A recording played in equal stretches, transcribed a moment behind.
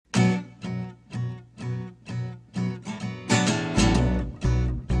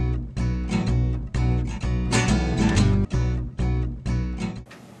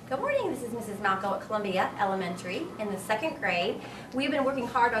Malco at Columbia Elementary in the 2nd grade. We've been working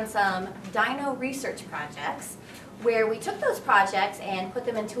hard on some dino research projects where we took those projects and put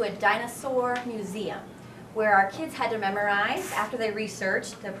them into a dinosaur museum where our kids had to memorize, after they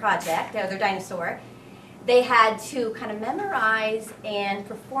researched the project, their dinosaur, they had to kind of memorize and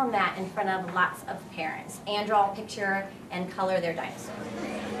perform that in front of lots of parents and draw a picture and color their dinosaur.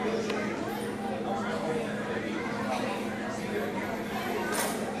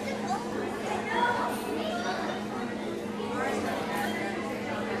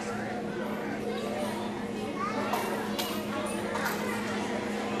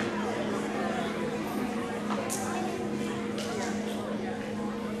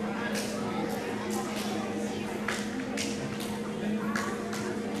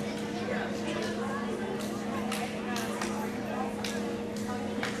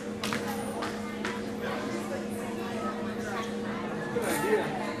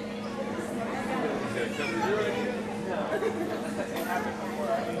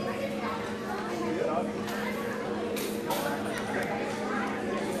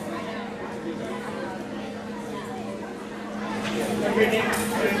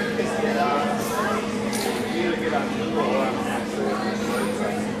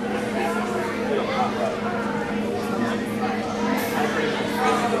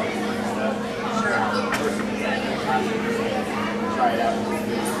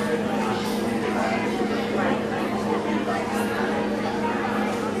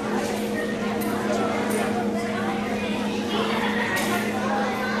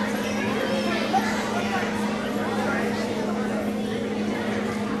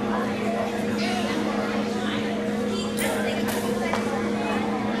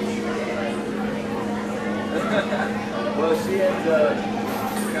 Well, she ends up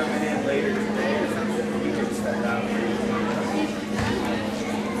coming in later today or something. You can step out.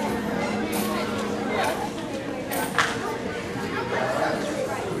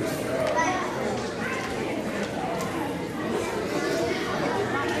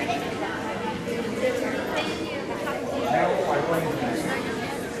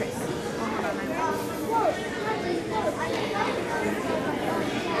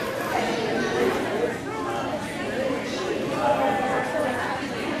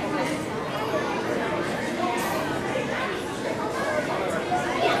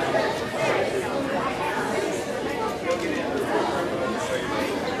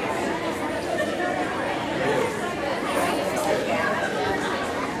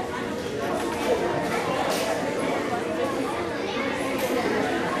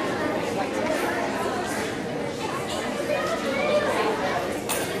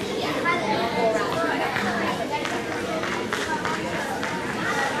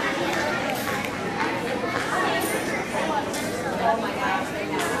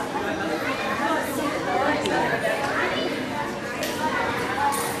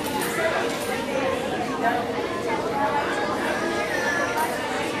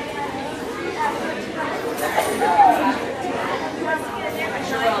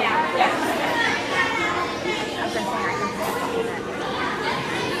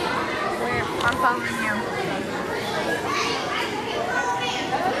 I'm following you.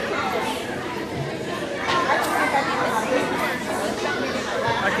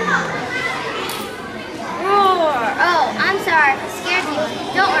 Roar! Oh, I'm sorry. I scared you.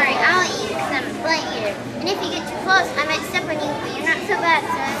 Don't worry, I'll eat you because I'm a plant eater. And if you get too close, I might step on you, but you're not so bad,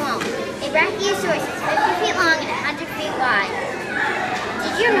 so I won't. A brachiosaurus is 50 feet long and 100 feet wide.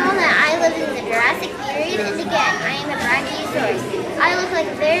 Did you know that I lived in the Jurassic period? And again, I am a brachiosaurus. I look like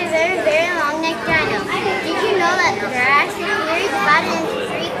a very, very, very long-necked dino. Did you know that the Jurassic period divided into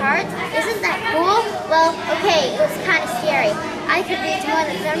 3 parts? Isn't that cool? Well, okay, it was kind of scary. I could reach more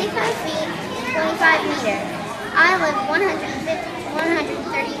than 75 feet and 25 meters. I lived 150 to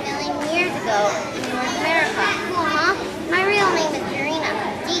 130 million years ago in North America. Cool, huh? My real name is Dorina.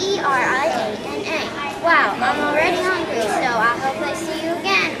 D-E-R-I-A-N-A. Wow, I'm already hungry, so I hope I see you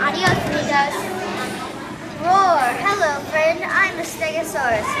again. Adios, amigos. Roar! Hello, friend. I'm a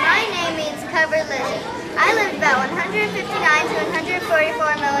Stegosaurus. My name means covered lizard. I lived about 159 to 144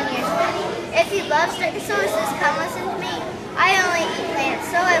 million years ago. If you love Stegosauruses, come listen to me. I only eat plants,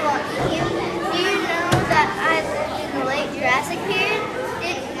 so I won't eat you. Do you know that I lived in the late Jurassic period?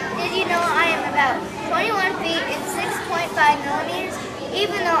 Did you know I am about 21 feet and 6.5 millimeters?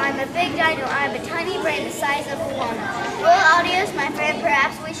 Even though I'm a big dino, I have a tiny brain the size of a walnut. Well, adios, my friend.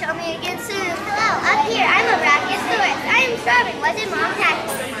 Perhaps we shall meet again soon. Hello, up here. I'm a brachiosaurus. I am starving. What did Mom pack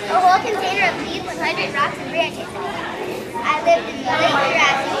me? A whole container of leaves with 100 rocks and branches. I lived in the late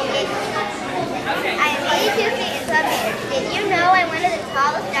Jurassic period. I am 82 feet and 12 meters. Did you know I'm one of the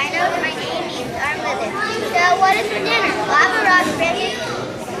tallest dinos? My name means arm lizard. So what is for dinner? Lava rock, brandy,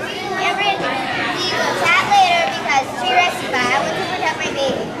 and brandy. We will chat later because T-Rex is by. I want to protect my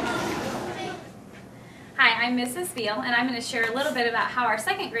baby. Hi, I'm Mrs. Veal, and I'm going to share a little bit about how our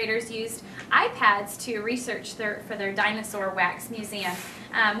second graders used iPads to research for their dinosaur wax museum.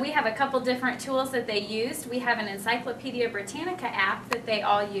 We have a couple different tools that they used. We have an Encyclopedia Britannica app that they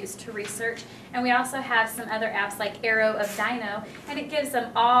all used to research, and we also have some other apps like Arrow of Dino, and it gives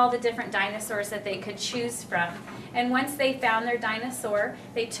them all the different dinosaurs that they could choose from. And once they found their dinosaur,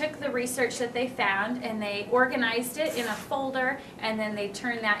 they took the research that they found and they organized it in a folder, and then they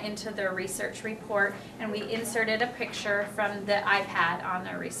turned that into their research report, and we inserted a picture from the iPad on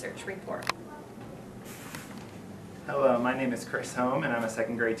their research report. Hello, my name is Chris Home, and I'm a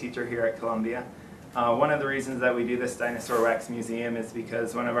second grade teacher here at Columbia. One of the reasons that we do this Dinosaur Wax Museum is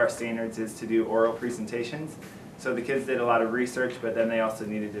because one of our standards is to do oral presentations. So the kids did a lot of research, but then they also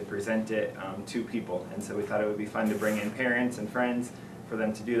needed to present it to people. And so we thought it would be fun to bring in parents and friends for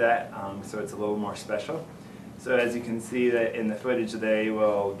them to do that, so it's a little more special. So as you can see that in the footage, they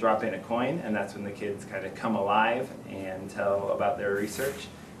will drop in a coin, and that's when the kids kind of come alive and tell about their research.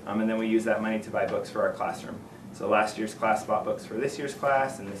 And then we use that money to buy books for our classroom. So last year's class bought books for this year's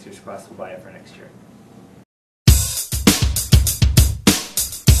class, and this year's class will buy it for next year.